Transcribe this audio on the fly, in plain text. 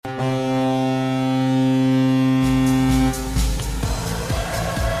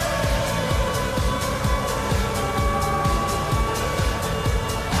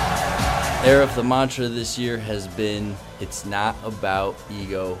Arif, the mantra this year has been, it's not about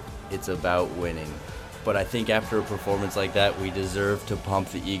ego, it's about winning. But I think after a performance like that, we deserve to pump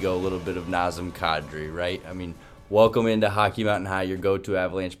the ego a little bit of Nazem Kadri, right? I mean, welcome into Hockey Mountain High, your go-to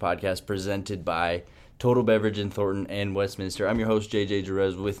Avalanche podcast presented by Total Beverage in Thornton and Westminster. I'm your host, JJ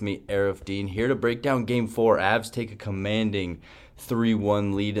Jerez, with me, Arif Dean, here to break down Game 4. Avs take a commanding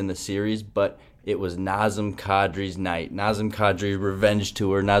 3-1 lead in the series, but it was Nazem Kadri's night. Nazem Kadri revenge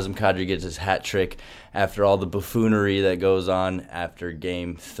tour. Nazem Kadri gets his hat trick after all the buffoonery that goes on after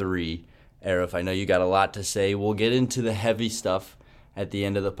Game 3. Arif, I know you got a lot to say. We'll get into the heavy stuff at the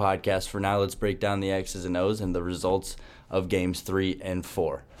end of the podcast. For now, let's break down the X's and O's and the results of Games 3 and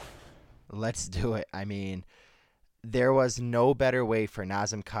 4. Let's do it. I mean, there was no better way for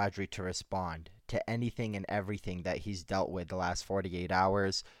Nazem Kadri to respond to anything and everything that he's dealt with the last 48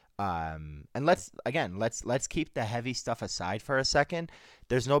 hours. And let's keep the heavy stuff aside for a second.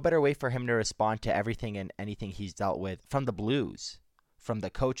 There's no better way for him to respond to everything and anything he's dealt with from the Blues, from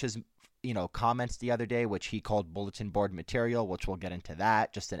the coach's comments the other day, which he called bulletin board material, which we'll get into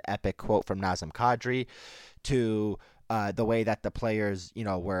that. Just an epic quote from Nazem Kadri, to the way that the players,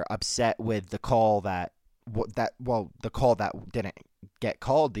 were upset with the call that didn't get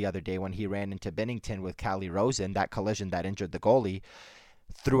called the other day when he ran into Binnington with Calle Rosen, that collision that injured the goalie.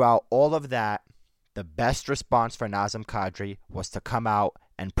 Throughout all of that, the best response for Nazem Kadri was to come out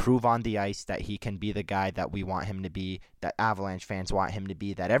and prove on the ice that he can be the guy that we want him to be, that Avalanche fans want him to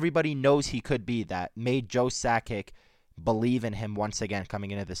be, that everybody knows he could be, that made Joe Sakic believe in him once again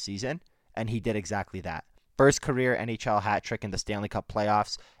coming into the season, and he did exactly that. First career NHL hat trick in the Stanley Cup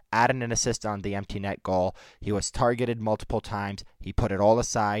playoffs, added an assist on the empty net goal. He was targeted multiple times. He put it all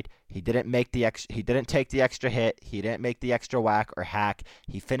aside. He didn't take the extra hit. He didn't make the extra whack or hack.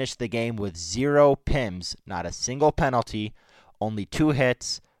 He finished the game with 0 PIMs, not a single penalty, only 2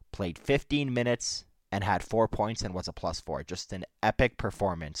 hits, played 15 minutes, and had 4 points and was a +4. Just an epic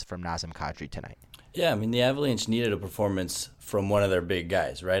performance from Nazem Kadri tonight. Yeah, I mean, the Avalanche needed a performance from one of their big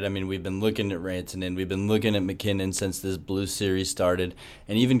guys, right? I mean, we've been looking at Rantanen, we've been looking at McKinnon since this Blues series started,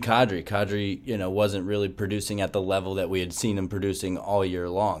 and even Kadri. Kadri, wasn't really producing at the level that we had seen him producing all year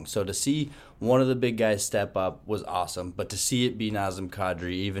long. So to see one of the big guys step up was awesome, but to see it be Nazem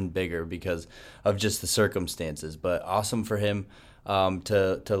Kadri, even bigger because of just the circumstances. But awesome for him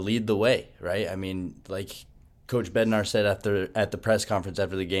to lead the way, right? I mean, like Coach Bednar said at the press conference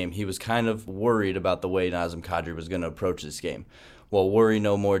after the game, he was kind of worried about the way Nazem Kadri was going to approach this game. Well, worry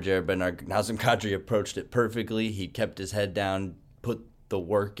no more, Jared Bednar. Nazem Kadri approached it perfectly. He kept his head down, put the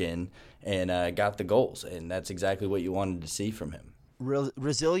work in, and got the goals. And that's exactly what you wanted to see from him.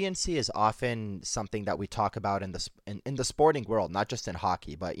 Resiliency is often something that we talk about in the sporting world, not just in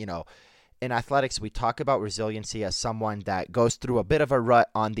hockey, but in athletics, we talk about resiliency as someone that goes through a bit of a rut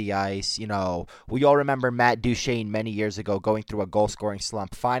on the ice. We all remember Matt Duchene many years ago going through a goal-scoring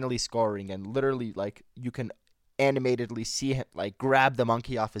slump, finally scoring, and literally, you can animatedly see him, grab the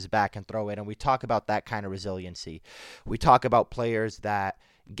monkey off his back and throw it. And we talk about that kind of resiliency. We talk about players that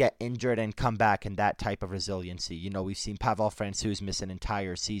get injured and come back and that type of resiliency. We've seen Pavel Francouz miss an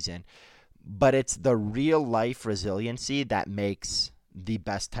entire season. But it's the real-life resiliency that makes the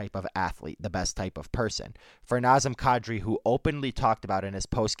best type of athlete, the best type of person. For Nazem Kadri, who openly talked about in his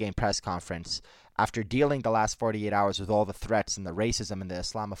post-game press conference, after dealing the last 48 hours with all the threats and the racism and the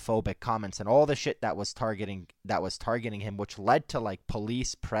Islamophobic comments and all the shit that was targeting him, which led to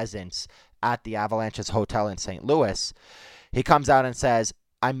police presence at the Avalanche's hotel in St. Louis, he comes out and says,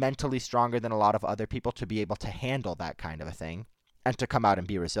 I'm mentally stronger than a lot of other people to be able to handle that kind of a thing and to come out and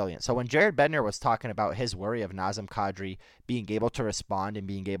be resilient. So when Jared Bednar was talking about his worry of Nazem Kadri being able to respond and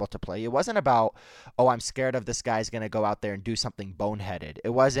being able to play, it wasn't about, I'm scared of this guy's going to go out there and do something boneheaded. It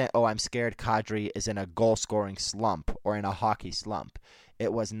wasn't, I'm scared Kadri is in a goal-scoring slump or in a hockey slump.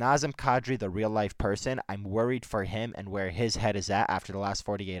 It was Nazem Kadri, the real-life person. I'm worried for him and where his head is at after the last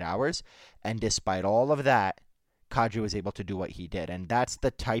 48 hours. And despite all of that, Kadri was able to do what he did. And that's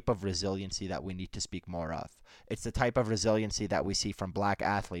the type of resiliency that we need to speak more of. It's the type of resiliency that we see from black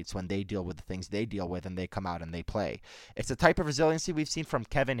athletes when they deal with the things they deal with and they come out and they play. It's the type of resiliency we've seen from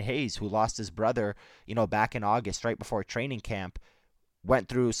Kevin Hayes, who lost his brother, back in August, right before training camp, went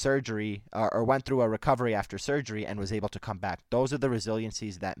through surgery or went through a recovery after surgery and was able to come back. Those are the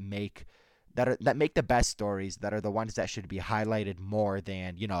resiliencies that make the best stories, that are the ones that should be highlighted more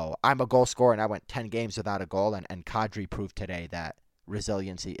than, I'm a goal scorer and I went 10 games without a goal, and Kadri proved today that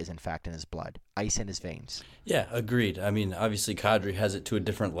resiliency is in fact in his blood, ice in his veins. Yeah, agreed. I mean, obviously Kadri has it to a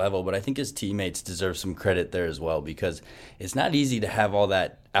different level, but I think his teammates deserve some credit there as well, because it's not easy to have all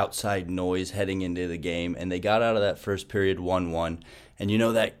that outside noise heading into the game, and they got out of that first period 1-1, and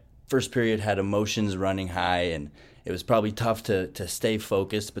that first period had emotions running high, and it was probably tough to stay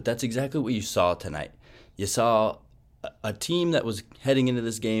focused, but that's exactly what you saw tonight. You saw a team that was heading into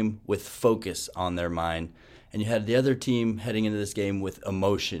this game with focus on their mind, and you had the other team heading into this game with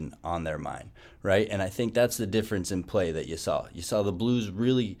emotion on their mind, right? And I think that's the difference in play that you saw. You saw the Blues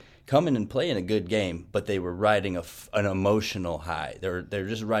really come in and play in a good game, but they were riding an emotional high. They're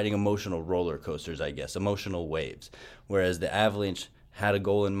just riding emotional roller coasters, I guess, emotional waves. Whereas the Avalanche had a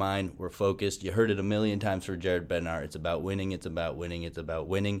goal in mind, were focused. You heard it a million times for Jared Bednar. It's about winning, it's about winning, it's about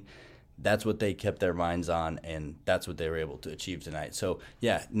winning. That's what they kept their minds on, and that's what they were able to achieve tonight. So,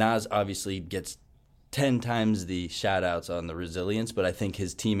 yeah, Naz obviously gets 10 times the shout-outs on the resilience, but I think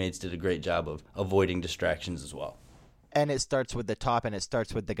his teammates did a great job of avoiding distractions as well. And it starts with the top, and it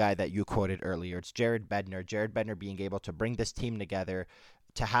starts with the guy that you quoted earlier. It's Jared Bednar. Jared Bednar being able to bring this team together,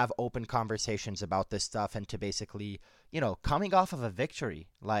 to have open conversations about this stuff, and to basically, coming off of a victory.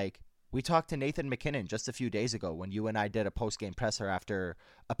 Like, we talked to Nathan MacKinnon just a few days ago when you and I did a post-game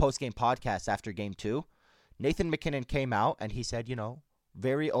podcast after Game 2. Nathan MacKinnon came out, and he said,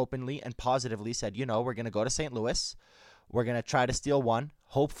 very openly and positively said, we're going to go to St. Louis. We're going to try to steal one,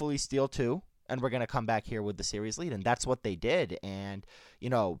 hopefully steal two, and we're going to come back here with the series lead. And that's what they did. And,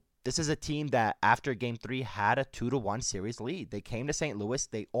 this is a team that after Game 3 had a 2-1 series lead. They came to St. Louis.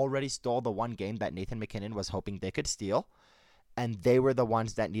 They already stole the one game that Nathan MacKinnon was hoping they could steal. And they were the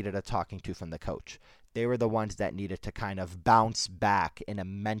ones that needed a talking to from the coach. They were the ones that needed to kind of bounce back in a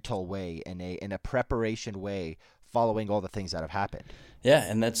mental way, in a preparation way, following all the things that have happened. Yeah,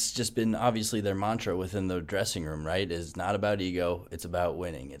 and that's just been obviously their mantra within the dressing room, right? Is not about ego, it's about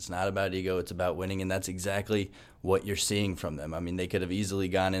winning. It's not about ego, it's about winning, and that's exactly what you're seeing from them. I mean, they could have easily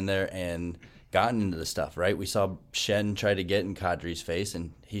gone in there and gotten into the stuff, right? We saw Shen try to get in Kadri's face,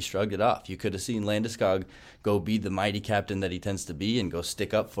 and he shrugged it off. You could have seen Landeskog go be the mighty captain that he tends to be and go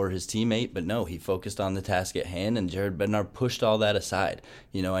stick up for his teammate, but no, he focused on the task at hand, and Jared Bednar pushed all that aside.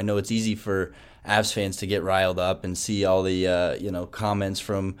 I know it's easy for Avs fans to get riled up and see all the comments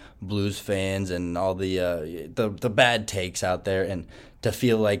from Blues fans and all the bad takes out there, and to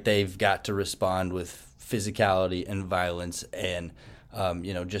feel like they've got to respond with physicality and violence and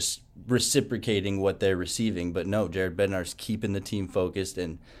just reciprocating what they're receiving. But no, Jared Bednar's keeping the team focused,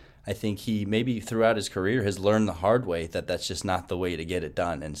 and I think he maybe throughout his career has learned the hard way that that's just not the way to get it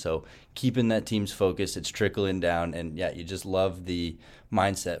done. And so keeping that team's focus, it's trickling down, and yeah, you just love the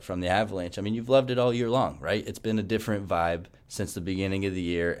mindset from the Avalanche. I mean, you've loved it all year long, right? It's been a different vibe since the beginning of the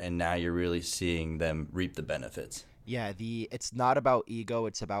year, and now you're really seeing them reap the benefits. Yeah, it's not about ego,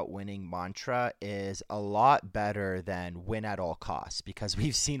 it's about winning mantra is a lot better than win at all costs, because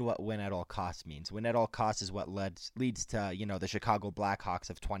we've seen what win at all costs means. Win at all costs is what leads to, the Chicago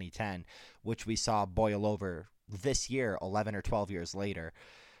Blackhawks of 2010, which we saw boil over this year, 11 or 12 years later.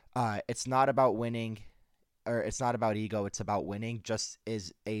 It's not about winning, or it's not about ego, it's about winning. Just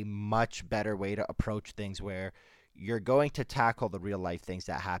is a much better way to approach things, where you're going to tackle the real life things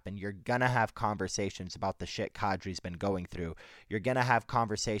that happen. You're going to have conversations about the shit Kadri's been going through. You're going to have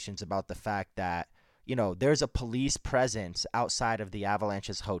conversations about the fact that, there's a police presence outside of the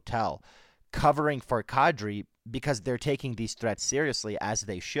Avalanche's hotel covering for Kadri, because they're taking these threats seriously, as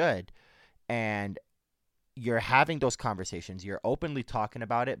they should. And you're having those conversations. You're openly talking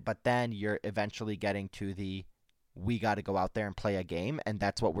about it, but then you're eventually getting to we got to go out there and play a game, and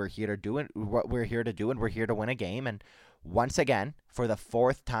that's what we're here to do, and we're here to win a game. And once again, for the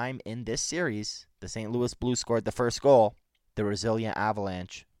fourth time in this series, the St. Louis Blues scored the first goal. The resilient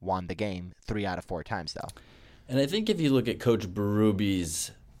Avalanche won the game 3 out of 4 times, though. And I think if you look at Coach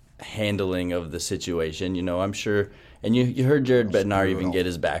Berube's handling of the situation, I'm sure, and you heard Jared Bednar even get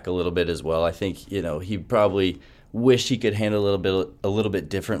his back a little bit as well. I think, he probably wish he could handle a little bit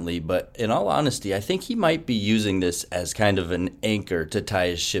differently, but in all honesty, I think he might be using this as kind of an anchor to tie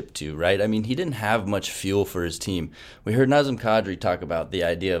his ship to, right? I mean, he didn't have much fuel for his team. We heard Nazem Kadri talk about the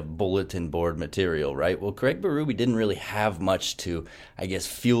idea of bulletin board material, right? Well, Craig Berube didn't really have much to, I guess,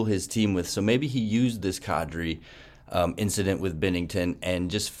 fuel his team with, so maybe he used this Kadri incident with Binnington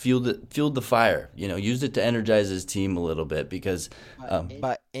and just fueled the fire, used it to energize his team a little bit, because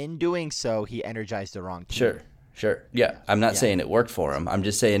but in doing so, he energized the wrong team. Sure. Yeah. I'm not saying it worked for him. I'm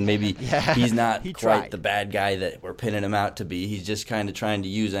just saying maybe he's not quite the bad guy that we're pinning him out to be. He's just kind of trying to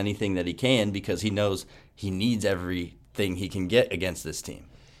use anything that he can, because he knows he needs everything he can get against this team.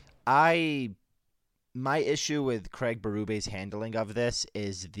 My issue with Craig Berube's handling of this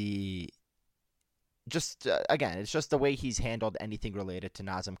is it's just the way he's handled anything related to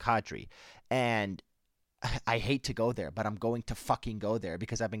Nazem Kadri. And I hate to go there, but I'm going to fucking go there,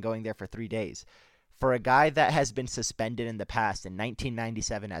 because I've been going there for 3 days. for a guy that has been suspended in the past in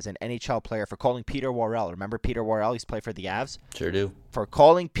 1997 as an NHL player for calling Peter Worrell. Remember Peter Worrell? He's played for the Avs. Sure do. For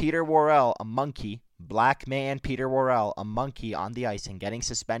calling Peter Worrell a monkey, black man Peter Worrell a monkey on the ice and getting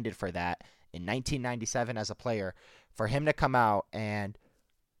suspended for that in 1997 as a player, for him to come out and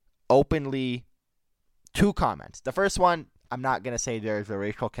openly, two comments. The first one, I'm not going to say there's a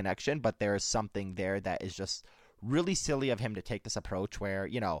racial connection, but there is something there that is just really silly of him to take this approach where,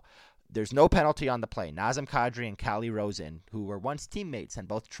 there's no penalty on the play. Nazem Kadri and Calle Rosen, who were once teammates and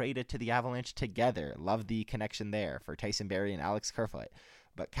both traded to the Avalanche together. Love the connection there for Tyson Barrie and Alex Kerfoot.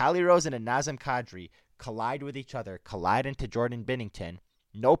 But Calle Rosen and Nazem Kadri collide with each other, collide into Jordan Binnington.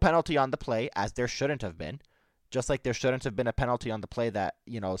 No penalty on the play, as there shouldn't have been. Just like there shouldn't have been a penalty on the play that,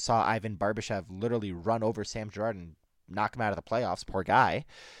 saw Ivan Barbashev literally run over Sam Girard and knock him out of the playoffs. Poor guy.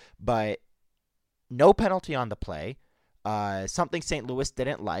 But no penalty on the play. Something St. Louis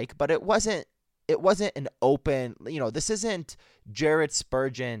didn't like, but it wasn't an open, this isn't Jared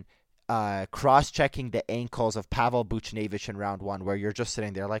Spurgeon cross-checking the ankles of Pavel Buchnevich in round one where you're just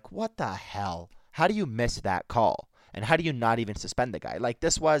sitting there like, what the hell? How do you miss that call? And how do you not even suspend the guy? Like,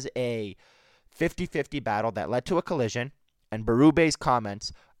 this was a 50-50 battle that led to a collision, and Berube's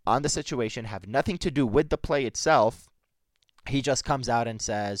comments on the situation have nothing to do with the play itself. He just comes out and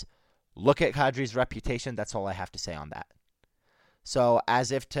says, look at Kadri's reputation. That's all I have to say on that. So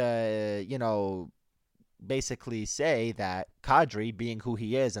as if to, basically say that Kadri, being who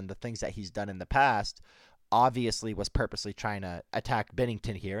he is and the things that he's done in the past, obviously was purposely trying to attack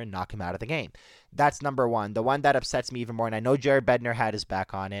Binnington here and knock him out of the game. That's number one. The one that upsets me even more, and I know Jared Bednar had his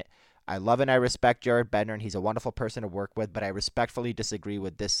back on it. I love and I respect Jared Bednar, and he's a wonderful person to work with, but I respectfully disagree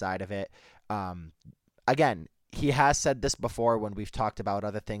with this side of it. Again, he has said this before when we've talked about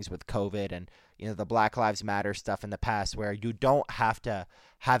other things with COVID and, the Black Lives Matter stuff in the past, where you don't have to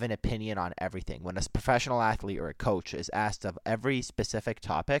have an opinion on everything. When a professional athlete or a coach is asked of every specific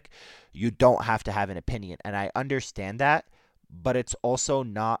topic, you don't have to have an opinion. And I understand that, but it's also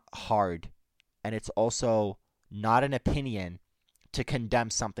not hard. And it's also not an opinion to condemn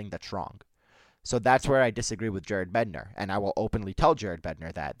something that's wrong. So that's where I disagree with Jared Bednar, and I will openly tell Jared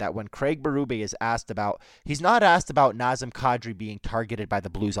Bednar that when Craig Berube is asked about, he's not asked about Nazem Kadri being targeted by the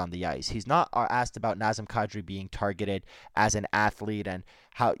Blues on the ice. He's not asked about Nazem Kadri being targeted as an athlete and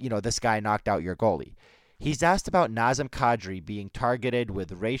how, this guy knocked out your goalie. He's asked about Nazem Kadri being targeted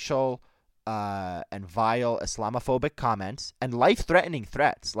with racial and vile Islamophobic comments and life-threatening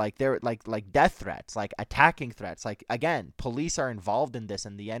threats, like they're like death threats, like attacking threats. Like, again, police are involved in this,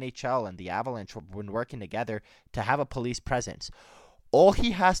 and the NHL and the Avalanche have been working together to have a police presence. All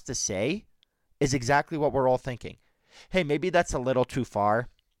he has to say is exactly what we're all thinking. Hey, maybe that's a little too far.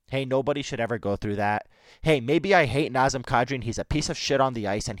 Hey, nobody should ever go through that. Hey, maybe I hate Nazem Kadri and he's a piece of shit on the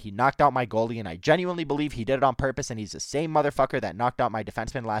ice and he knocked out my goalie and I genuinely believe he did it on purpose and he's the same motherfucker that knocked out my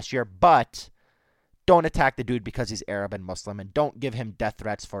defenseman last year, but don't attack the dude because he's Arab and Muslim and don't give him death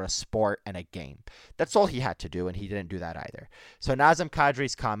threats for a sport and a game. That's all he had to do, and he didn't do that either. So Nazem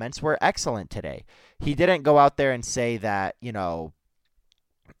Kadri's comments were excellent today. He didn't go out there and say that,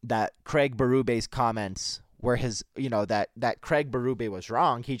 that Craig Berube's comments where that Craig Berube was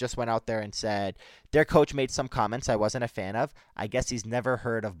wrong. He just went out there and said, their coach made some comments I wasn't a fan of. I guess he's never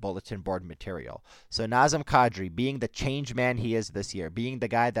heard of bulletin board material. So Nazem Kadri, being the change man he is this year, being the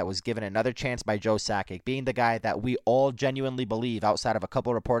guy that was given another chance by Joe Sakic, being the guy that we all genuinely believe, outside of a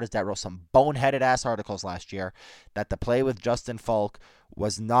couple reporters that wrote some boneheaded ass articles last year, that the play with Justin Falk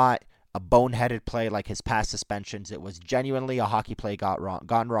was not a boneheaded play like his past suspensions. It was genuinely a hockey play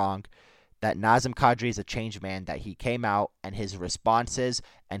gone wrong. That Nazem Kadri is a changed man, that he came out and his responses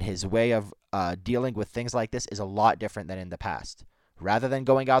and his way of dealing with things like this is a lot different than in the past. Rather than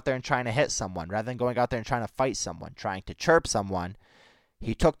going out there and trying to hit someone, rather than going out there and trying to fight someone, trying to chirp someone,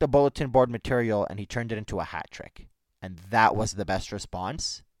 he took the bulletin board material and he turned it into a hat trick. And that was the best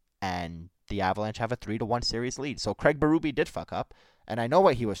response. And the Avalanche have a 3-1 series lead. So Craig Berube did fuck up, and I know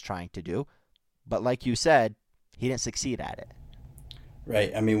what he was trying to do. But like you said, he didn't succeed at it.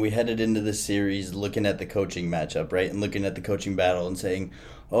 Right. I mean, we headed into this series looking at the coaching matchup, right? And looking at the coaching battle and saying,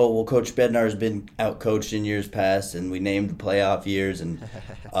 oh, well, Coach Bednar has been out-coached in years past, and we named the playoff years. And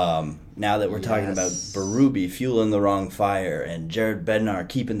now that we're talking about Berube fueling the wrong fire and Jared Bednar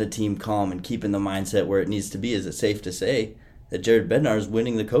keeping the team calm and keeping the mindset where it needs to be, is it safe to say that Jared Bednar is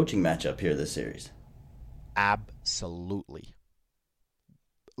winning the coaching matchup here this series? Absolutely.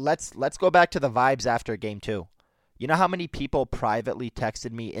 Let's go back to the vibes after Game 2. You know how many people privately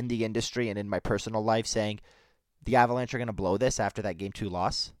texted me in the industry and in my personal life saying the Avalanche are going to blow this after that Game 2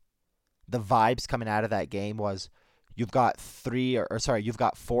 loss? The vibes coming out of that game was, you've got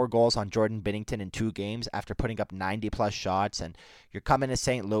 4 goals on Jordan Binnington in 2 games after putting up 90 plus shots, and you're coming to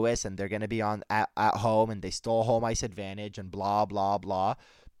St. Louis and they're going to be on at home and they stole home ice advantage and blah blah blah.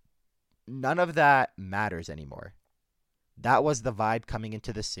 None of that matters anymore. That was the vibe coming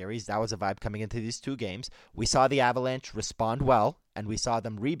into this series. That was the vibe coming into these 2 games. We saw the Avalanche respond well, and we saw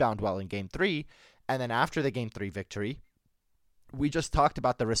them rebound well in Game 3. And then after the Game 3 victory, we just talked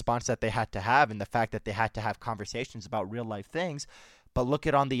about the response that they had to have and the fact that they had to have conversations about real-life things. But look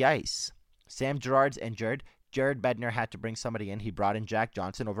at on the ice. Sam Girard's injured. Jared Bednar had to bring somebody in. He brought in Jack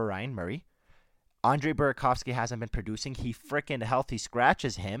Johnson over Ryan Murray. Andrei Burakovsky hasn't been producing. He freaking healthy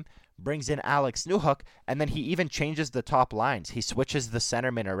scratches him, brings in Alex Newhook, and then he even changes the top lines. He switches the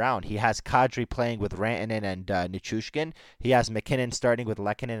centermen around. He has Kadri playing with Rantanen and Nichushkin. He has McKinnon starting with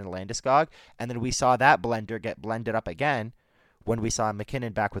Lehkonen and Landeskog. And then we saw that blender get blended up again when we saw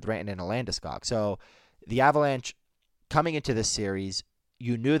McKinnon back with Rantanen and Landeskog. So the Avalanche, coming into this series,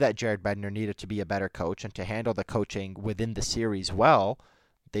 you knew that Jared Bednar needed to be a better coach and to handle the coaching within the series well.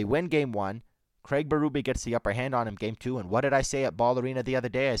 They win Game 1. Craig Berube gets the upper hand on him Game 2. And what did I say at Ball Arena the other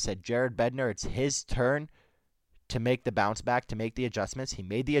day? I said, Jared Bednar, it's his turn to make the bounce back, to make the adjustments. He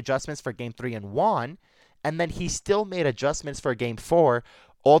made the adjustments for Game 3 and won. And then he still made adjustments for Game 4,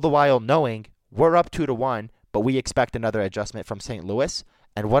 all the while knowing we're up 2-1, but we expect another adjustment from St. Louis.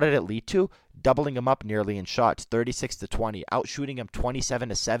 And what did it lead to? Doubling him up nearly in shots, 36-20, outshooting him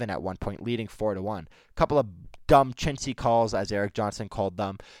 27-7 at one point, leading 4-1. Couple of dumb chintzy calls, as Eric Johnson called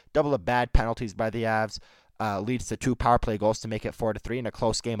them. Double of bad penalties by the Avs leads to 2 power play goals to make it 4-3 in a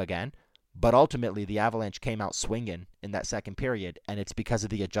close game again. But ultimately, the Avalanche came out swinging in that second period, and it's because of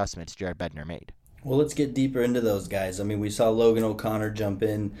the adjustments Jared Bednar made. Well, let's get deeper into those guys. I mean, we saw Logan O'Connor jump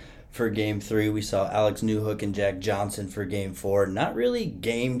in for Game 3. We saw Alex Newhook and Jack Johnson for Game 4. Not really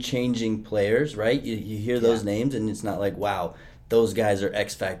game-changing players, right? You hear those names, and it's not like, wow, those guys are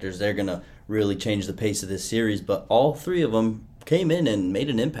X factors. They're going to really change the pace of this series. But all 3 of them came in and made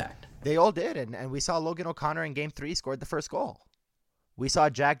an impact. They all did, and we saw Logan O'Connor in Game 3 scored the first goal. We saw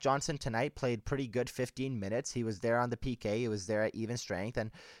Jack Johnson tonight played pretty good 15 minutes. He was there on the PK. He was there at even strength.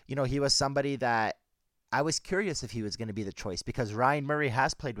 And, he was somebody that I was curious if he was going to be the choice because Ryan Murray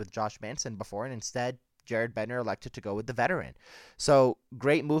has played with Josh Manson before, and instead Jared Bednar elected to go with the veteran. So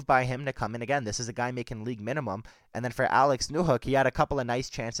great move by him to come in again. This is a guy making league minimum. And then for Alex Newhook, he had a couple of nice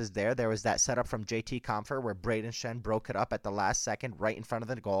chances there. There was that setup from JT Compher where Braden Shen broke it up at the last second right in front of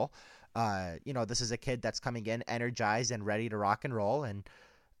the goal. This is a kid that's coming in energized and ready to rock and roll. And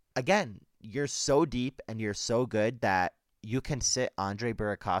again, you're so deep and you're so good that you can sit Andrei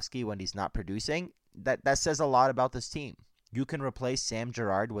Burakovsky when he's not producing. That says a lot about this team. You can replace Sam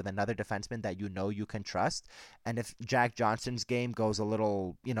Girard with another defenseman that you can trust. And if Jack Johnson's game goes a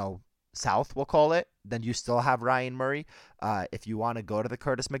little, south, we'll call it, then you still have Ryan Murray. If you want to go to the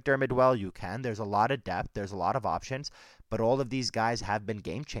Curtis McDermott well, you can. There's a lot of depth. There's a lot of options. But all of these guys have been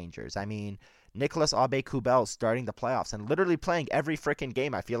game changers. I mean, Nicholas Aube-Kubel starting the playoffs and literally playing every freaking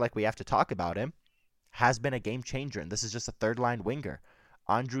game, I feel like we have to talk about him, has been a game changer. And this is just a third-line winger.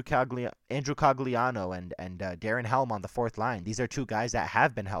 Andrew Cogliano and Darren Helm on the fourth line. These are 2 guys that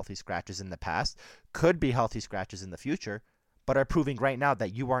have been healthy scratches in the past, could be healthy scratches in the future, but are proving right now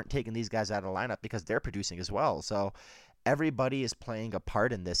that you aren't taking these guys out of the lineup because they're producing as well. So everybody is playing a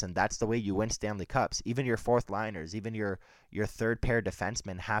part in this, and that's the way you win Stanley Cups. Even your fourth liners, even your third pair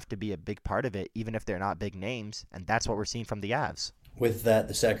defensemen have to be a big part of it, even if they're not big names, and that's what we're seeing from the Avs. With that,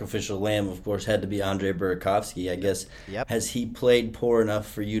 the sacrificial lamb, of course, had to be Andrei Burakovsky. I guess, Yep. Has he played poor enough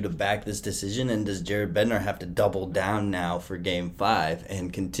for you to back this decision? And does Jared Bednar have to double down now for Game 5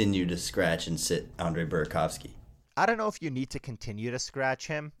 and continue to scratch and sit Andrei Burakovsky? I don't know if you need to continue to scratch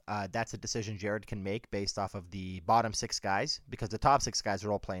him. That's a decision Jared can make based off of the bottom 6 guys because the top 6 guys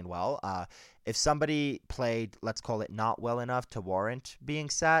are all playing well. If somebody played, let's call it not well enough to warrant being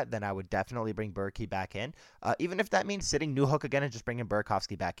sat, then I would definitely bring Berkey back in. Even if that means sitting Newhook again and just bringing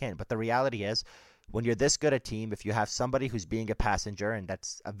Burakovsky back in. But the reality is, when you're this good a team, if you have somebody who's being a passenger, and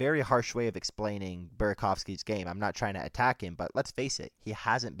that's a very harsh way of explaining Burakovsky's game. I'm not trying to attack him, but let's face it, he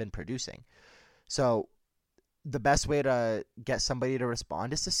hasn't been producing. So the best way to get somebody to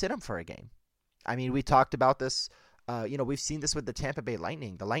respond is to sit him for a game. I mean, we talked about this. We've seen this with the Tampa Bay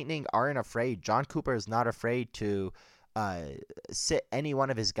Lightning. The Lightning aren't afraid. John Cooper is not afraid to sit any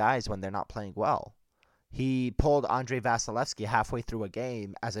one of his guys when they're not playing well. He pulled Andrei Vasilevsky halfway through a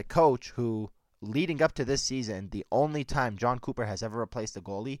game as a coach who, leading up to this season, the only time John Cooper has ever replaced a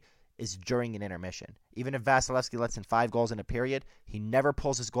goalie is during an intermission. Even if Vasilevsky lets in 5 goals in a period, he never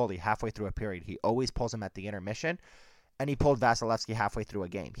pulls his goalie halfway through a period. He always pulls him at the intermission. and he pulled Vasilevsky halfway through a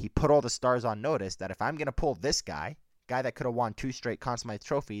game. He put all the stars on notice that if I'm going to pull this guy that could have won 2 straight Conn Smythe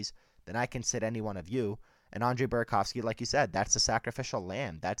trophies, then I can sit any one of you. And Andrei Burakovsky, like you said, that's the sacrificial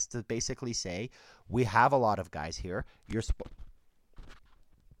lamb. That's to basically say, we have a lot of guys here.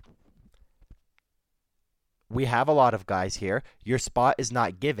 We have a lot of guys here. Your spot is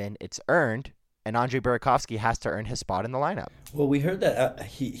not given, it's earned, and Andrei Burakovsky has to earn his spot in the lineup. Well, we heard that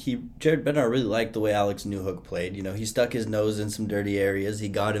Jared Bednar really liked the way Alex Newhook played. He stuck his nose in some dirty areas. He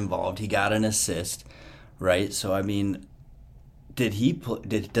got involved. He got an assist, right? So, I mean,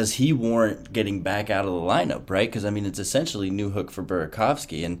 does he warrant getting back out of the lineup, right? Because, I mean, it's essentially Newhook for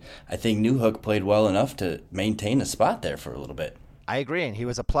Burakovsky, and I think Newhook played well enough to maintain a spot there for a little bit. I agree, and he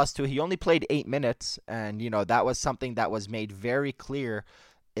was a +2. He only played 8 minutes, and, that was something that was made very clear,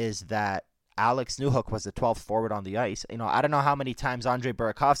 is that Alex Newhook was the 12th forward on the ice. I don't know how many times Andrei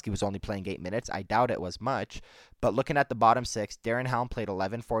Burakovsky was only playing 8 minutes. I doubt it was much. But looking at the bottom 6, Darren Helm played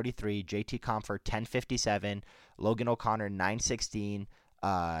 11:43, JT Compher 10:57, Logan O'Connor 9:16,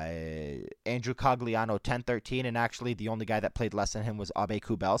 Andrew Cogliano 10:13, and actually the only guy that played less than him was Abe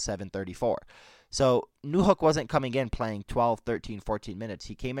Kubel 7:34. So Newhook wasn't coming in playing 12, 13, 14 minutes.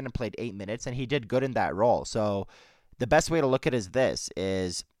 He came in and played 8 minutes, and he did good in that role. So the best way to look at it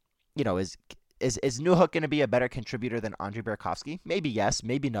is is Newhook going to be a better contributor than Andrei Burakovsky? Maybe yes,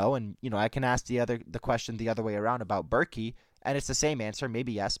 maybe no. And, I can ask the question the other way around about Berkey, and it's the same answer.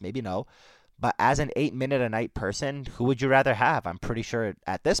 Maybe yes, maybe no. But as an 8-minute-a-night person, who would you rather have? I'm pretty sure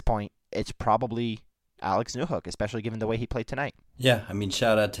at this point, it's probably Alex Newhook, especially given the way he played tonight. Yeah, I mean,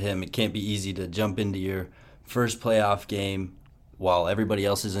 shout out to him. It can't be easy to jump into your first playoff game while everybody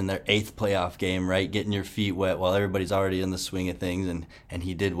else is in their 8th playoff game, right? Getting your feet wet while everybody's already in the swing of things. And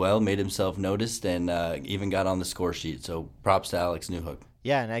he did well, made himself noticed, and even got on the score sheet. So props to Alex Newhook.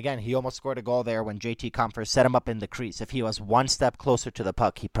 Yeah, and again, he almost scored a goal there when JT Compher set him up in the crease. If he was one step closer to the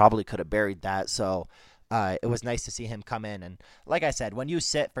puck, he probably could have buried that. So it was nice to see him come in. And like I said, when you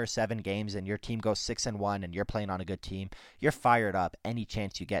sit for 7 games and your team goes 6-1 and you're playing on a good team, you're fired up any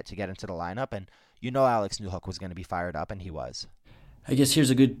chance you get to get into the lineup. And Alex Newhook was going to be fired up, and he was. I guess here's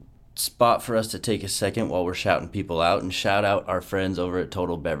a good spot for us to take a second while we're shouting people out, and shout out our friends over at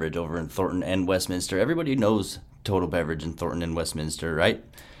Total Beverage over in Thornton and Westminster. Everybody knows Total Beverage in Thornton and Westminster, right?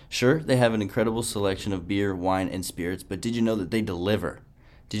 Sure, they have an incredible selection of beer, wine, and spirits, but did you know that they deliver?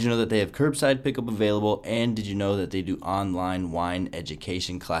 Did you know that they have curbside pickup available, and did you know that they do online wine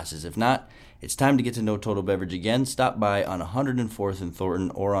education classes? If not, it's time to get to know Total Beverage again. Stop by on 104th in Thornton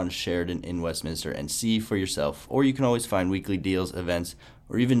or on Sheridan in Westminster and see for yourself. Or you can always find weekly deals, events,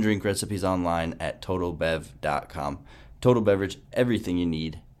 or even drink recipes online at TotalBev.com. Total Beverage, everything you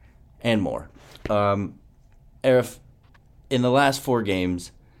need, and more. Arif, in the last 4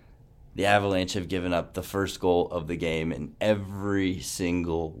 games, the Avalanche have given up the first goal of the game in every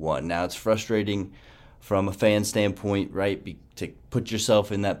single one. Now, it's frustrating from a fan standpoint, right, to put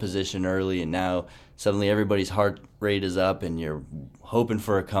yourself in that position early, and now suddenly everybody's heart rate is up and you're hoping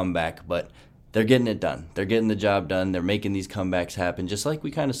for a comeback, but they're getting it done. They're getting the job done. They're making these comebacks happen, just like we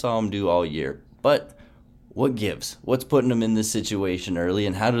kind of saw them do all year. But what gives? What's putting them in this situation early,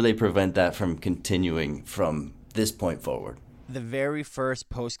 and how do they prevent that from continuing from this point forward? The very first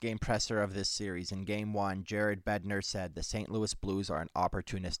post-game presser of this series in Game 1, Jared Bednar said the St. Louis Blues are an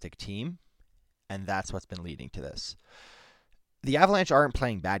opportunistic team, and that's what's been leading to this. The Avalanche aren't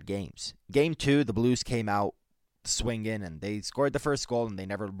playing bad games. Game 2, the Blues came out swinging, and they scored the first goal, and they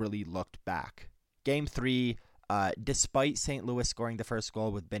never really looked back. Game 3, despite St. Louis scoring the first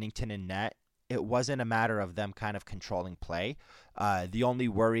goal with Binnington in net, it wasn't a matter of them kind of controlling play. The only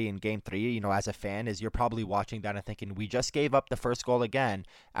worry in Game 3, as a fan, is you're probably watching that and thinking, we just gave up the first goal again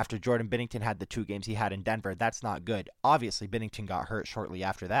after Jordan Binnington had the 2 games he had in Denver. That's not good. Obviously, Binnington got hurt shortly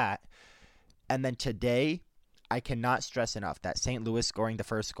after that. And then today, I cannot stress enough that St. Louis scoring the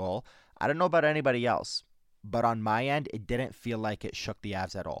first goal, I don't know about anybody else, but on my end, it didn't feel like it shook the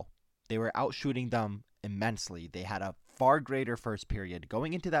Avs at all. They were outshooting them immensely. They had a far greater first period.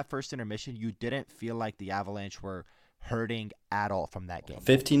 Going into that first intermission, you didn't feel like the Avalanche were hurting at all from that game.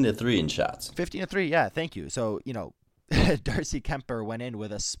 15-3 in shots. 15-3, yeah, thank you. So, Darcy Kemper went in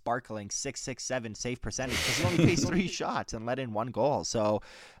with a sparkling .667 save percentage because he only faced 3 shots and let in 1 goal. So,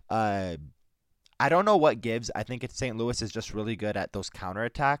 I don't know what gives. I think St. Louis is just really good at those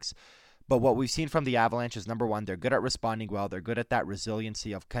counterattacks. But what we've seen from the Avalanche is, number one, they're good at responding well. They're good at that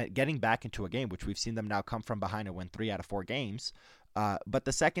resiliency of getting back into a game, which we've seen them now come from behind and win 3 out of 4 games. But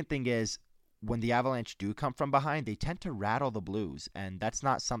the second thing is, when the Avalanche do come from behind, they tend to rattle the Blues. And that's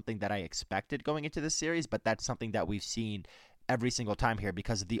not something that I expected going into this series, but that's something that we've seen every single time here,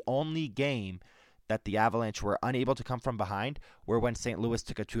 because the only game that the Avalanche were unable to come from behind were when St. Louis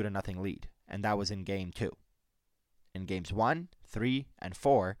took a 2-0 lead, and that was in Game 2. In Games 1, 3, and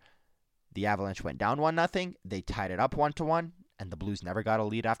 4, the Avalanche went down 1-0, they tied it up 1-1, and the Blues never got a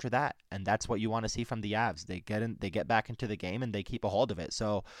lead after that. And that's what you want to see from the Avs. They get back into the game, and they keep a hold of it.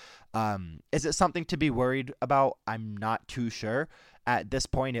 So is it something to be worried about? I'm not too sure. At this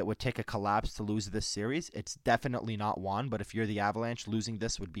point, it would take a collapse to lose this series. It's definitely not one, but if you're the Avalanche, losing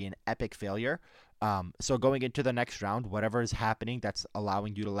this would be an epic failure. So going into the next round, whatever is happening that's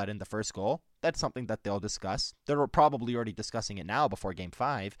allowing you to let in the first goal, that's something that they'll discuss. They're probably already discussing it now before Game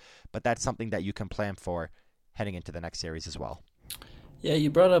 5, but that's something that you can plan for heading into the next series as well. Yeah, you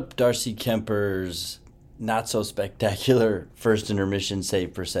brought up Darcy Kemper's not-so-spectacular first intermission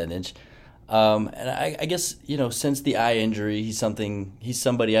save percentage. And I guess, since the eye injury, he's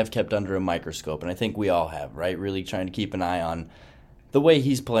somebody I've kept under a microscope, and I think we all have, right? Really trying to keep an eye on the way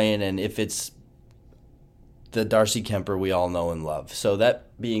he's playing and if it's the Darcy Kemper we all know and love. So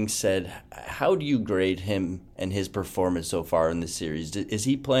that being said, how do you grade him and his performance so far in this series? Is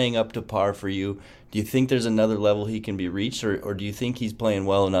he playing up to par for you? Do you think there's another level he can be reached, or do you think he's playing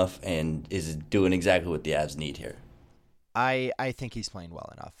well enough and is doing exactly what the Avs need here? I think he's playing well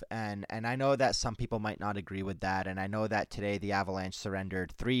enough, and I know that some people might not agree with that, and I know that today the Avalanche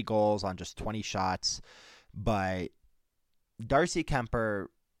surrendered 3 goals on just 20 shots, but Darcy Kemper,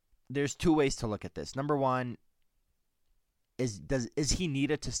 there's 2 ways to look at this. Number one, is he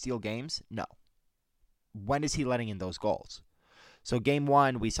needed to steal games? No. When is he letting in those goals? So Game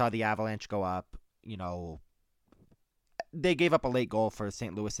 1, we saw the Avalanche go up, they gave up a late goal for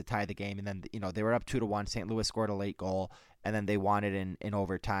St. Louis to tie the game, and then they were up 2-1. St. Louis scored a late goal, and then they won it in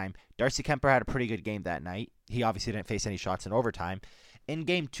overtime. Darcy Kemper had a pretty good game that night. He obviously didn't face any shots in overtime. In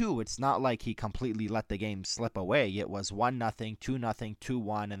Game 2, it's not like he completely let the game slip away. It was 1-0, 2-0,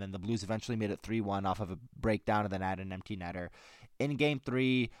 2-1, and then the Blues eventually made it 3-1 off of a breakdown and then added an empty netter. In Game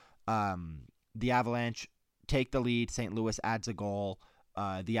 3, the Avalanche take the lead. St. Louis adds a goal.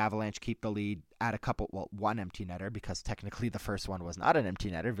 The Avalanche keep the lead at one empty netter, because technically the first one was not an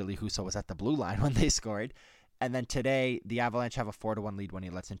empty netter. Ville Husso was at the blue line when they scored. And then today, the Avalanche have a 4-1 lead when he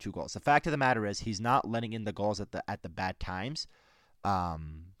lets in 2 goals. The fact of the matter is, he's not letting in the goals at the bad times.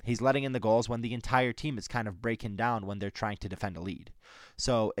 He's letting in the goals when the entire team is kind of breaking down when they're trying to defend a lead.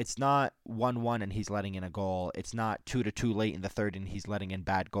 So it's not 1-1 and he's letting in a goal. It's not 2-2 late in the third and he's letting in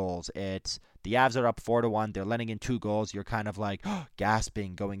bad goals. It's the Avs are up 4-1. They're letting in 2 goals. You're kind of like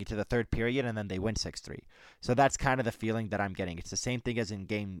gasping going into the third period, and then they win 6-3. So that's kind of the feeling that I'm getting. It's the same thing as in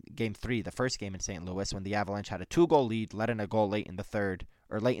game 3, the first game in St. Louis, when the Avalanche had a 2-goal lead, let in a goal late in the third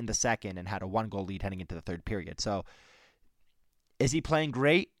or late in the second, and had a 1-goal lead heading into the third period. So is he playing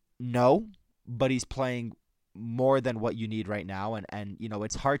great? No, but he's playing more than what you need right now. And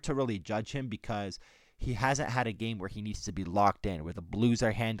it's hard to really judge him because he hasn't had a game where he needs to be locked in, where the Blues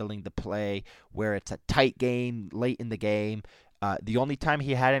are handling the play, where it's a tight game late in the game. The only time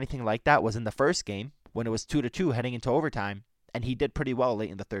he had anything like that was in the first game when it was 2-2 heading into overtime, and he did pretty well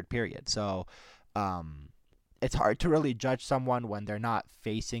late in the third period. So it's hard to really judge someone when they're not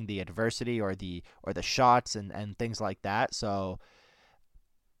facing the adversity or the shots and things like that. So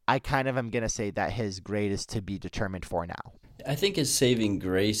I kind of am going to say that his grade is to be determined for now. I think his saving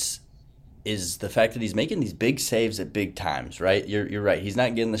grace is the fact that he's making these big saves at big times, right? You're right. He's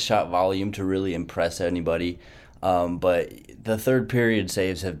not getting the shot volume to really impress anybody. But the third period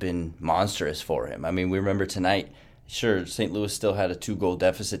saves have been monstrous for him. I mean, we remember tonight, sure, St. Louis still had a 2-goal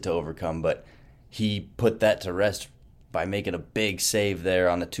deficit to overcome, but he put that to rest by making a big save there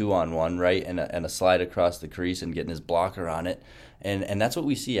on a 2-on-1, right? And a slide across the crease and getting his blocker on it. And that's what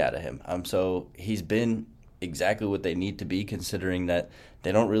we see out of him. So he's been exactly what they need to be, considering that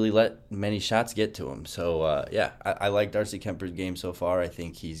they don't really let many shots get to him. So, I like Darcy Kemper's game so far. I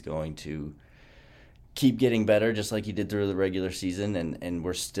think he's going to keep getting better, just like he did through the regular season. And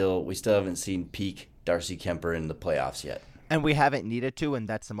we still haven't seen peak Darcy Kemper in the playoffs yet. And we haven't needed to, and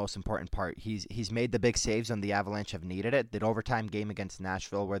that's the most important part. He's made the big saves when the Avalanche have needed it. That overtime game against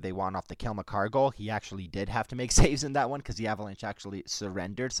Nashville where they won off the Kyle McCarr goal, he actually did have to make saves in that one because the Avalanche actually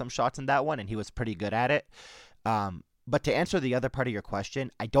surrendered some shots in that one, and he was pretty good at it. But to answer the other part of your question,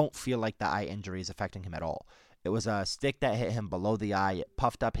 I don't feel like the eye injury is affecting him at all. It was a stick that hit him below the eye. It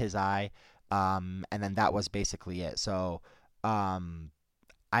puffed up his eye, and then that was basically it. So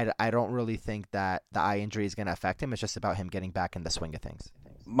I don't really think that the eye injury is going to affect him. It's just about him getting back in the swing of things.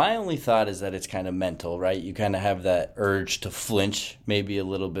 My only thought is that it's kind of mental, right? You kind of have that urge to flinch maybe a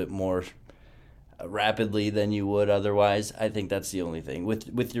little bit more rapidly than you would otherwise. I think that's the only thing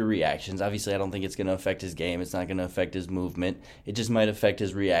with your reactions. Obviously, I don't think it's going to affect his game. It's not going to affect his movement. It just might affect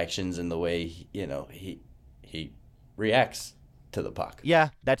his reactions and the way he reacts to the puck. Yeah,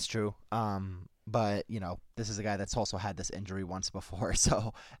 that's true. But this is a guy that's also had this injury once before.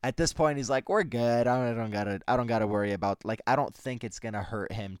 So at this point, he's like, "We're good. I don't gotta worry about like. I don't think it's gonna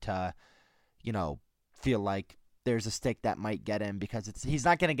hurt him to, feel like there's a stick that might get him because he's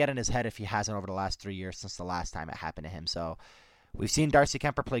not gonna get in his head if he hasn't over the last 3 years since the last time it happened to him. So we've seen Darcy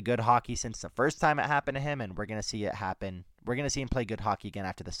Kemper play good hockey since the first time it happened to him, and we're gonna see it happen. We're gonna see him play good hockey again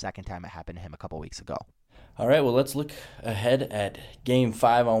after the second time it happened to him a couple weeks ago. All right, well, let's look ahead at Game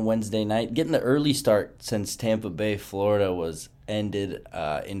 5 on Wednesday night. Getting the early start since Tampa Bay, Florida was ended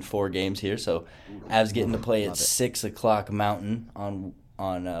in 4 games here. So Avs getting to play at 6 o'clock Mountain on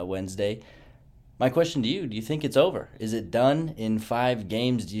Wednesday. My question to you, do you think it's over? Is it done in 5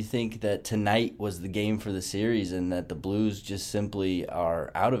 games? Do you think that tonight was the game for the series and that the Blues just simply are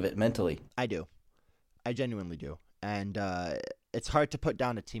out of it mentally? I do. I genuinely do. And it's hard to put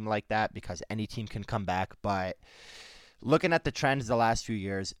down a team like that because any team can come back. But looking at the trends the last few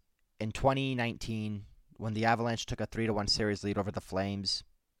years, in 2019, when the Avalanche took a 3-1 series lead over the Flames,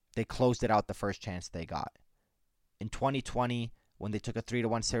 they closed it out the first chance they got. In 2020, when they took a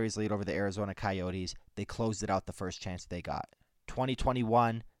 3-1 series lead over the Arizona Coyotes, they closed it out the first chance they got.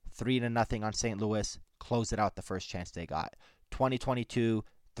 2021, 3-0 on St. Louis, closed it out the first chance they got. 2022,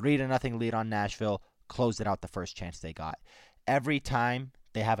 3-0 lead on Nashville, closed it out the first chance they got. Every time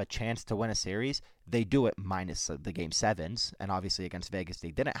they have a chance to win a series, they do it minus the Game 7s. And obviously against Vegas, they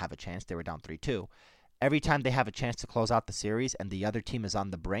didn't have a chance. They were down 3-2. Every time they have a chance to close out the series and the other team is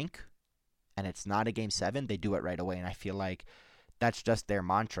on the brink and it's not a Game 7, they do it right away. And I feel like that's just their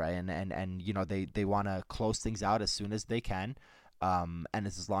mantra. And they want to close things out as soon as they can. And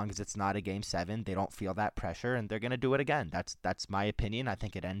as long as it's not a Game 7, they don't feel that pressure, and they're going to do it again. That's my opinion. I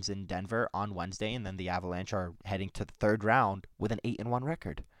think it ends in Denver on Wednesday, and then the Avalanche are heading to the third round with an 8-1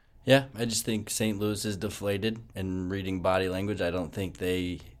 record. Yeah, I just think St. Louis is deflated, and reading body language, I don't think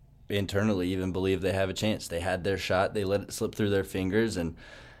they internally even believe they have a chance. They had their shot. They let it slip through their fingers, and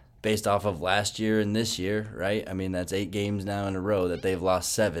based off of last year and this year, right? I mean, that's 8 games now in a row that they've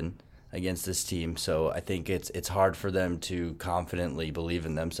lost 7 against this team. So I think it's hard for them to confidently believe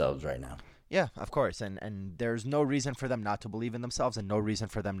in themselves right now. Yeah, of course. And there's no reason for them not to believe in themselves and no reason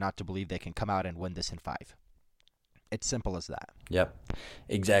for them not to believe they can come out and win this in 5. It's simple as that. Yep,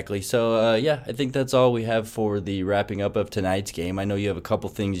 exactly. So, I think that's all we have for the wrapping up of tonight's game. I know you have a couple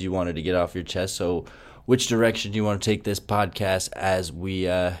things you wanted to get off your chest. So which direction do you want to take this podcast as we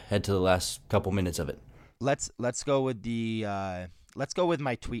head to the last couple minutes of it? Let's go with the... Let's go with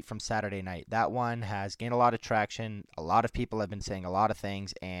my tweet from Saturday night. That one has gained a lot of traction. A lot of people have been saying a lot of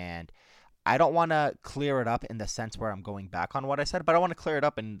things, and I don't want to clear it up in the sense where I'm going back on what I said, but I want to clear it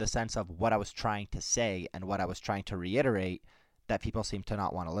up in the sense of what I was trying to say and what I was trying to reiterate that people seem to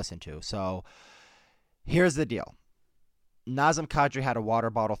not want to listen to. So here's the deal. Nazem Kadri had a water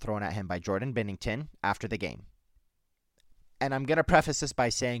bottle thrown at him by Jordan Binnington after the game. And I'm going to preface this by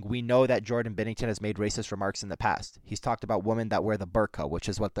saying we know that Jordan Binnington has made racist remarks in the past. He's talked about women that wear the burqa, which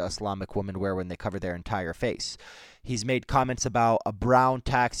is what the Islamic women wear when they cover their entire face. He's made comments about a brown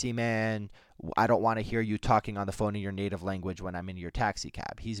taxi man. I don't want to hear you talking on the phone in your native language when I'm in your taxi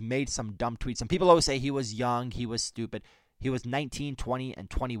cab. He's made some dumb tweets. And people always say he was young, he was stupid. He was 19, 20,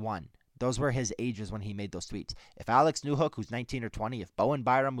 and 21. Those were his ages when he made those tweets. If Alex Newhook, who's 19 or 20, if Bowen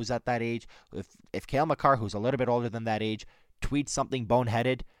Byram, who's at that age, if Cale Makar, who's a little bit older than that age, tweets something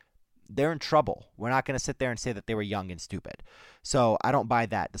boneheaded, they're in trouble. We're not going to sit there and say that they were young and stupid. So I don't buy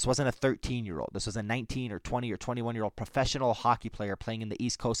that. This wasn't a 13-year-old. This was a 19 or 20 or 21-year-old professional hockey player playing in the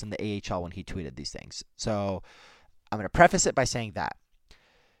East Coast and the AHL when he tweeted these things. So I'm going to preface it by saying that.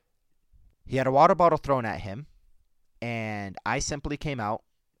 He had a water bottle thrown at him, and I simply came out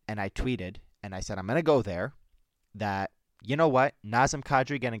and I tweeted, and I said, I'm going to go there, that you know what? Nazem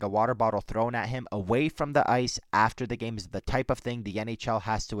Kadri getting a water bottle thrown at him away from the ice after the game is the type of thing the NHL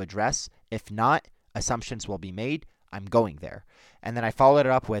has to address. If not, assumptions will be made. I'm going there. And then I followed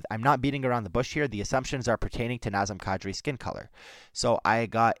it up with, I'm not beating around the bush here. The assumptions are pertaining to Nazem Kadri's skin color. So I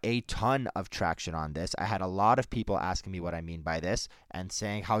got a ton of traction on this. I had a lot of people asking me what I mean by this and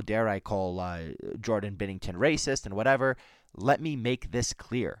saying, how dare I call Jordan Binnington racist and whatever. Let me make this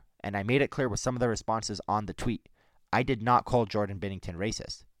clear. And I made it clear with some of the responses on the tweet. I did not call Jordan Binnington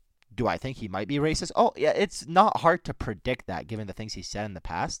racist. Do I think he might be racist? Oh, yeah, it's not hard to predict that given the things he said in the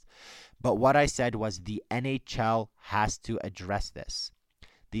past. But what I said was the NHL has to address this.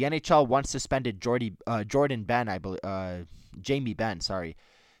 The NHL once suspended Jamie Benn,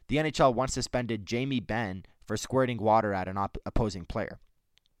 The The NHL once suspended Jamie Benn for squirting water at an opposing player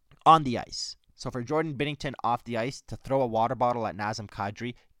on the ice. So for Jordan Binnington off the ice to throw a water bottle at Nazem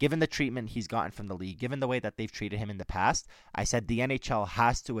Kadri, given the treatment he's gotten from the league, given the way that they've treated him in the past, I said the NHL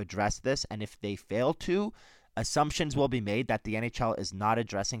has to address this, and if they fail to, assumptions will be made that the NHL is not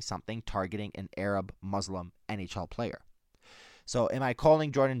addressing something targeting an Arab Muslim NHL player. So am I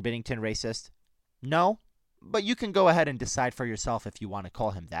calling Jordan Binnington racist? No, but you can go ahead and decide for yourself if you want to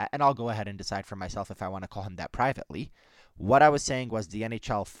call him that, and I'll go ahead and decide for myself if I want to call him that privately. What I was saying was the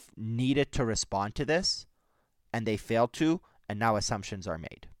NHL needed to respond to this, and they failed to, and now assumptions are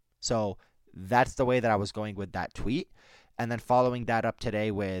made. So that's the way that I was going with that tweet. And then following that up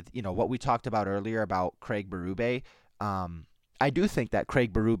today with, what we talked about earlier about Craig Berube, I do think that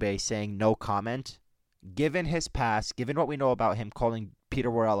Craig Berube saying no comment, given his past, given what we know about him calling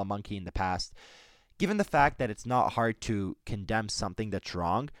Peter Worrell a monkey in the past, given the fact that it's not hard to condemn something that's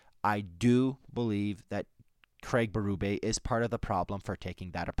wrong, I do believe that Craig Berube is part of the problem for taking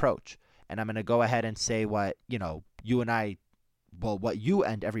that approach. And I'm going to go ahead and say what, you and I, what you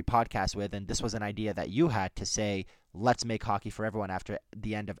end every podcast with, and this was an idea that you had to say, let's make hockey for everyone after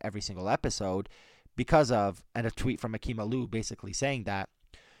the end of every single episode, because of, and a tweet from Akeem Alou basically saying that.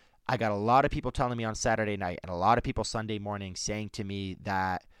 I got a lot of people telling me on Saturday night and a lot of people Sunday morning saying to me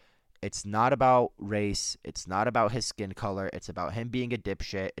that it's not about race. It's not about his skin color. It's about him being a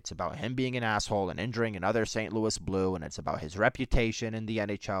dipshit. It's about him being an asshole and injuring another St. Louis Blue. And it's about his reputation in the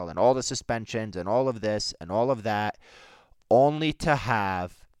NHL and all the suspensions and all of this and all of that. Only to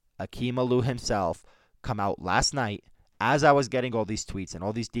have Akeem Alou himself come out last night as I was getting all these tweets and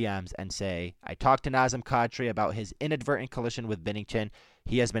all these DMs and say, I talked to Nazem Kadri about his inadvertent collision with Binnington.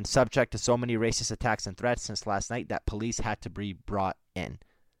 He has been subject to so many racist attacks and threats since last night that police had to be brought in.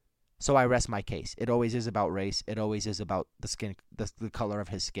 So I rest my case. It always is about race. It always is about the skin, the color of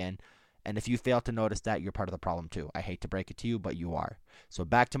his skin. And if you fail to notice that, you're part of the problem too. I hate to break it to you, but you are. So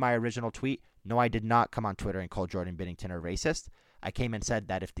back to my original tweet. No, I did not come on Twitter and call Jordan Binnington a racist. I came and said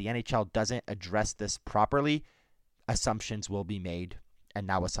that if the NHL doesn't address this properly, assumptions will be made. And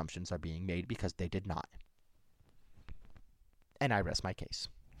now assumptions are being made because they did not. And I rest my case.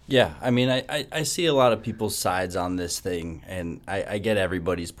 Yeah, I mean, I see a lot of people's sides on this thing, and I get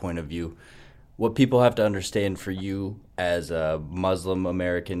everybody's point of view. What people have to understand for you as a Muslim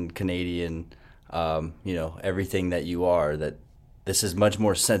American Canadian, everything that you are, that this is much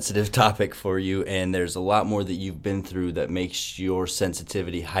more sensitive topic for you, and there's a lot more that you've been through that makes your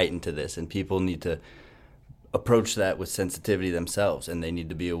sensitivity heightened to this, and people need to approach that with sensitivity themselves, and they need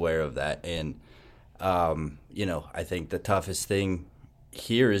to be aware of that. And, I think the toughest thing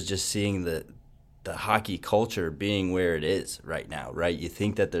here is just seeing the hockey culture being where it is right now, right? You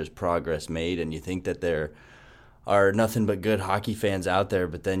think that there's progress made and you think that there are nothing but good hockey fans out there,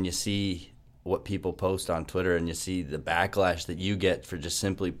 but then you see what people post on Twitter and you see the backlash that you get for just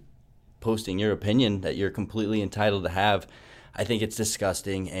simply posting your opinion that you're completely entitled to have. I think it's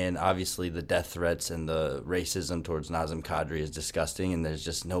disgusting, and obviously the death threats and the racism towards Nazem Kadri is disgusting, and there's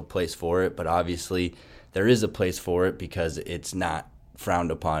just no place for it, but obviously there is a place for it because it's not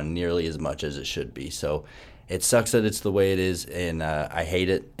frowned upon nearly as much as it should be. So it sucks that it's the way it is, and I hate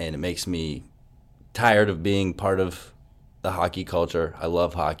it, and it makes me tired of being part of the hockey culture. I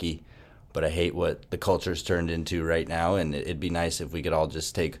love hockey, but I hate what the culture's turned into right now, and it'd be nice if we could all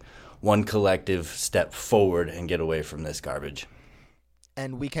just take one collective step forward and get away from this garbage.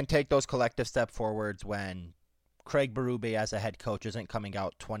 And we can take those collective step forwards when Craig Berube as a head coach isn't coming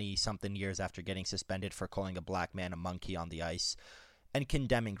out 20-something years after getting suspended for calling a black man a monkey on the ice and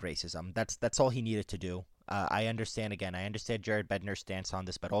condemning racism. That's all he needed to do. I understand Jared Bednar's stance on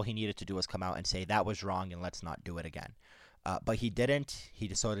this, but all he needed to do was come out and say that was wrong and let's not do it again. But he didn't. He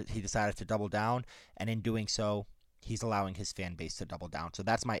decided to double down, and in doing so, he's allowing his fan base to double down. So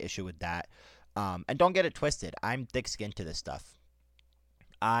that's my issue with that. And don't get it twisted. I'm thick-skinned to this stuff.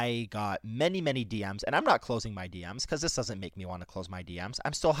 I got many, many DMs, and I'm not closing my DMs because this doesn't make me want to close my DMs.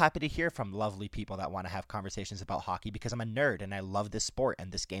 I'm still happy to hear from lovely people that want to have conversations about hockey because I'm a nerd and I love this sport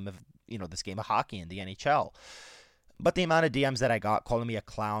and this game of hockey in the NHL. But the amount of DMs that I got calling me a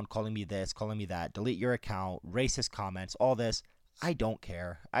clown, calling me this, calling me that, delete your account, racist comments, all this, I don't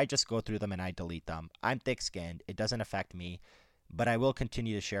care. I just go through them and I delete them. I'm thick-skinned. It doesn't affect me. But I will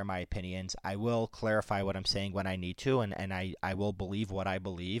continue to share my opinions. I will clarify what I'm saying when I need to, and I will believe what I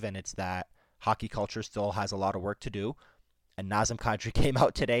believe, and it's that hockey culture still has a lot of work to do. And Nazem Kadri came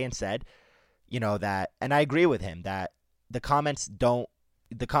out today and said, that, and I agree with him, that the comments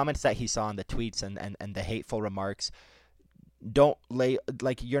that he saw in the tweets and the hateful remarks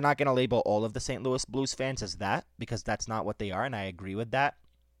you're not going to label all of the St. Louis Blues fans as that, because that's not what they are, and I agree with that.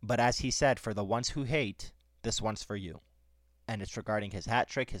 But as he said, for the ones who hate, this one's for you. And it's regarding his hat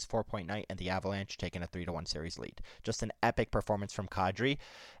trick, his 4-point night, and the Avalanche taking a 3-1 series lead. Just an epic performance from Kadri,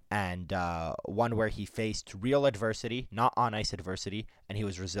 and one where he faced real adversity, not on-ice adversity, and he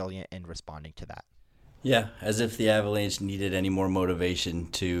was resilient in responding to that. Yeah, as if the Avalanche needed any more motivation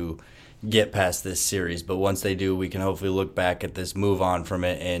to get past this series. But once they do, we can hopefully look back at this, move on from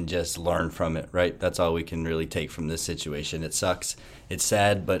it, and just learn from it, right? That's all we can really take from this situation. It sucks. It's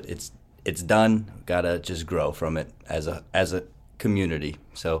sad, but it's done. Gotta just grow from it as a community.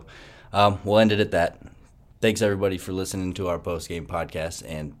 So we'll end it at that. Thanks, everybody, for listening to our post-game podcast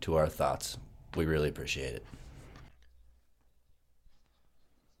and to our thoughts. We really appreciate it.